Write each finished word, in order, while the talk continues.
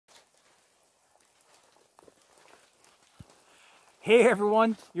Hey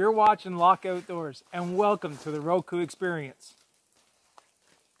everyone, you're watching Locke Outdoors and welcome to the Roku experience.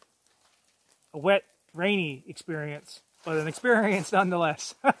 A wet, rainy experience, but an experience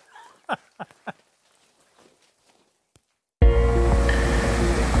nonetheless.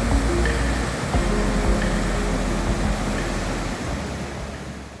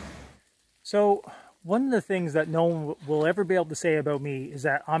 So, one of the things that no one will ever be able to say about me is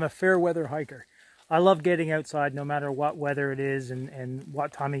that I'm a fair weather hiker. I love getting outside no matter what weather it is and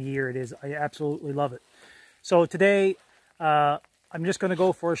what time of year it is. I absolutely love it. So today, I'm just going to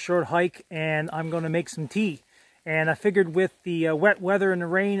go for a short hike and I'm going to make some tea. And I figured with the wet weather and the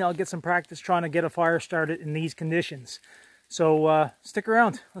rain, I'll get some practice trying to get a fire started in these conditions. So stick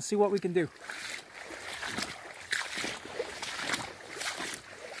around. Let's see what we can do.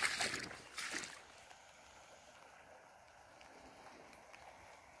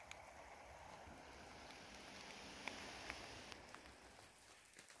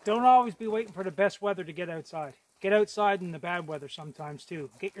 Don't always be waiting for the best weather to get outside. Get outside in the bad weather sometimes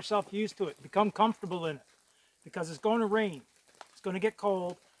too. Get yourself used to it. Become comfortable in it. Because it's going to rain. It's going to get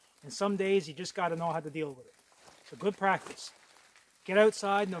cold. And some days you just got to know how to deal with it. So good practice. Get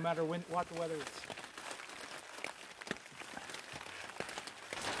outside no matter what the weather is.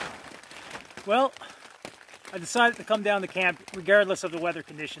 Well, I decided to come down to camp regardless of the weather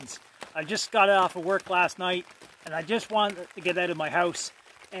conditions. I just got off of work last night and I just wanted to get out of my house.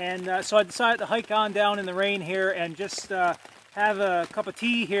 And so I decided to hike on down in the rain here and just have a cup of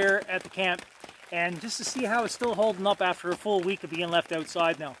tea here at the camp, and just to see how it's still holding up after a full week of being left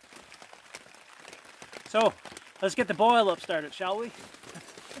outside now. So let's get the boil up started, shall we?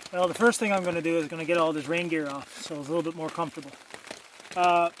 Well, the first thing I'm going to do is going to get all this rain gear off so it's a little bit more comfortable.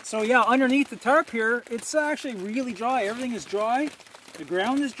 So yeah, underneath the tarp here, it's actually really dry. Everything is dry. The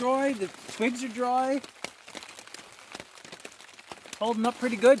ground is dry. The twigs are dry. Holding up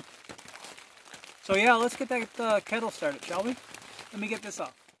pretty good. So yeah, let's get that kettle started, shall we? Let me get this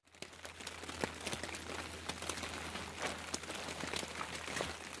off.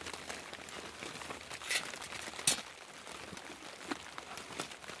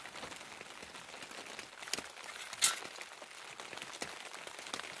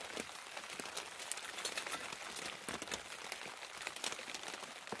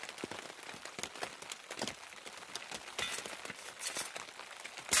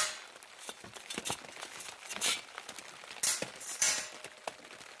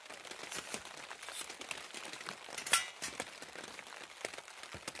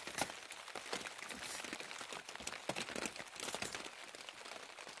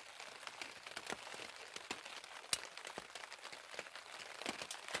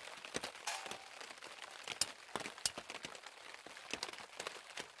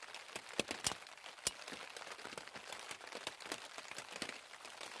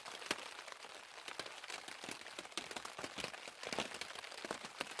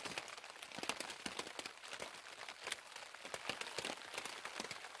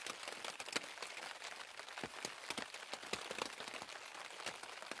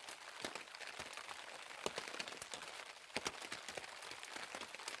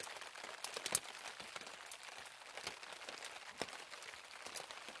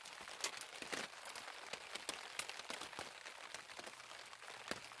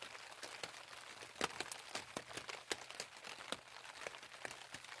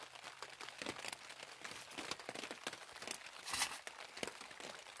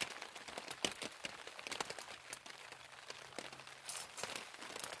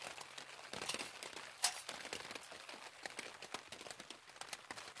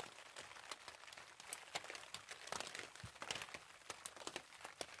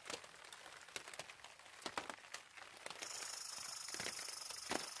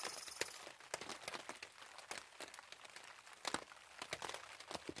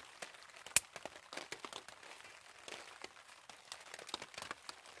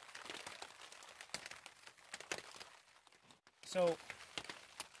 So,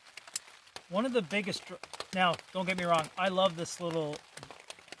 one of the biggest, now don't get me wrong, I love this little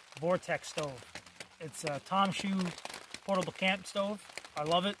Vortex stove. It's a Tom Shoe portable camp stove. I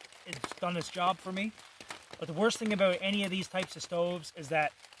love it. It's done its job for me. But the worst thing about any of these types of stoves is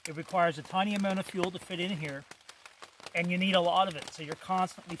that it requires a tiny amount of fuel to fit in here, and you need a lot of it, so you're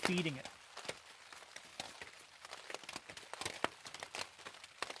constantly feeding it.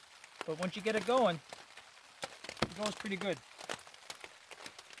 But once you get it going, it goes pretty good.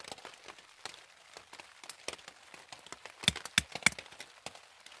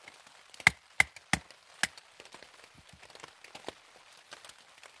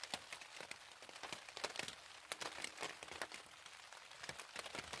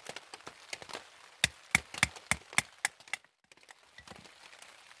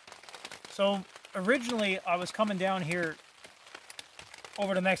 So originally I was coming down here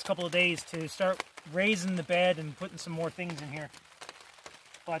over the next couple of days to start raising the bed and putting some more things in here.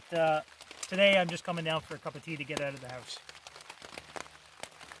 But today I'm just coming down for a cup of tea to get out of the house.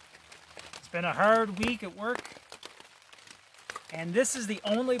 It's been a hard week at work, and this is the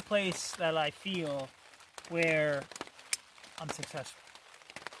only place that I feel where I'm successful.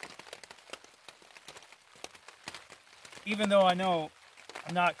 Even though I know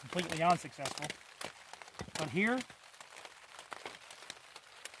I'm not completely unsuccessful, but here,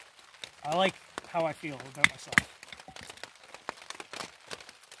 I like how I feel about myself.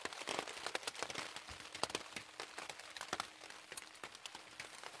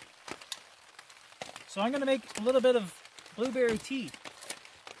 So I'm going to make a little bit of blueberry tea.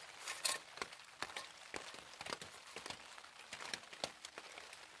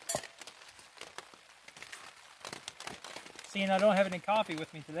 Seeing I don't have any coffee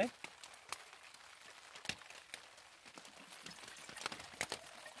with me today.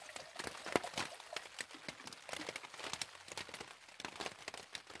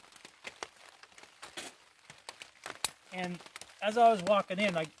 And as I was walking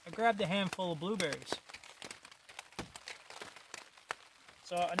in, I grabbed a handful of blueberries.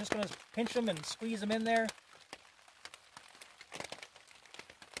 So I'm just going to pinch them and squeeze them in there.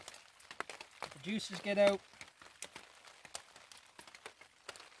 The juices get out.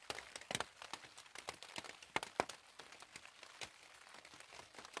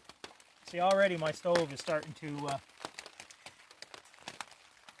 See, already my stove is starting to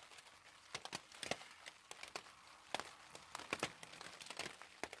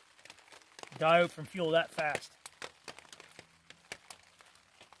die out from fuel that fast.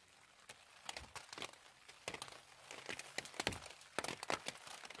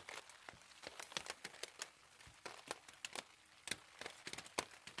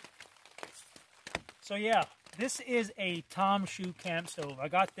 So yeah, this is a Tom Shoe camp stove. I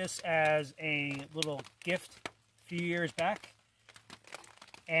got this as a little gift a few years back,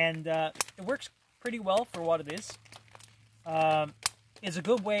 and it works pretty well for what it is. It's a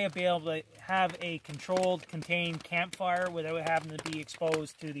good way of being able to have a controlled, contained campfire without having to be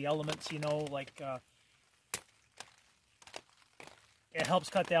exposed to the elements, you know, like it helps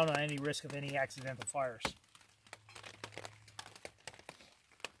cut down on any risk of any accidental fires.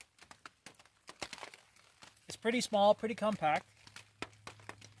 It's pretty small, pretty compact,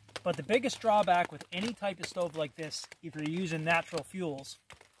 but the biggest drawback with any type of stove like this, if you're using natural fuels,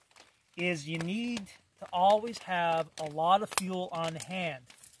 is you need to always have a lot of fuel on hand,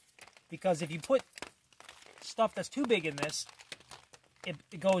 because if you put stuff that's too big in this, it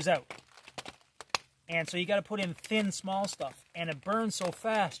goes out. And so you got to put in thin, small stuff, and it burns so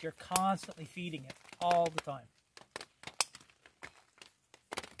fast you're constantly feeding it all the time.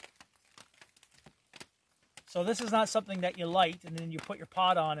 So this is not something that you light and then you put your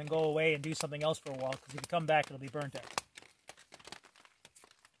pot on and go away and do something else for a while, because if you come back it'll be burnt out.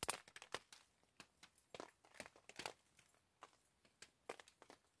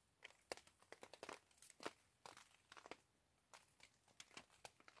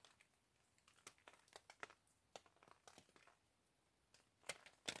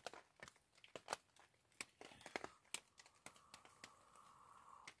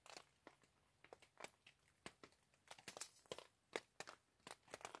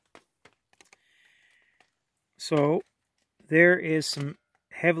 So there is some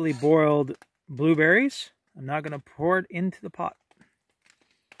heavily boiled blueberries. I'm now going to pour it into the pot.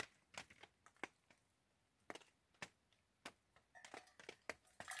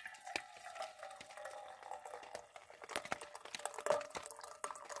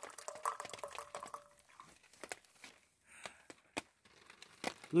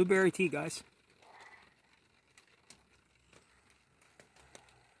 Blueberry tea, guys.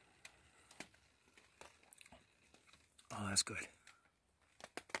 Oh, that's good.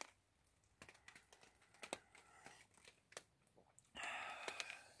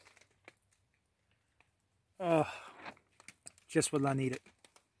 Oh, just when I need it.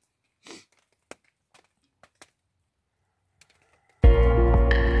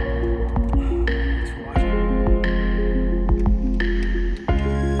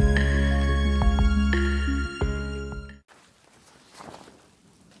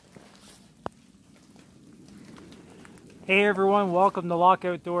 Hey everyone, welcome to Locke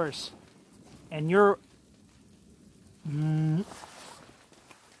Outdoors. And you're...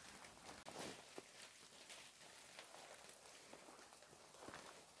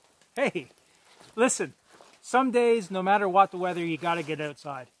 Hey, listen, some days, no matter what the weather, you gotta get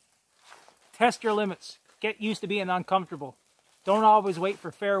outside. Test your limits. Get used to being uncomfortable. Don't always wait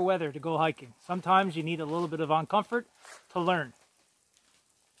for fair weather to go hiking. Sometimes you need a little bit of uncomfort to learn.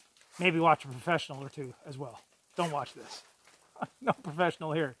 Maybe watch a professional or two as well. Don't watch this. No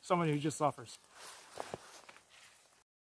professional here. Someone who just suffers.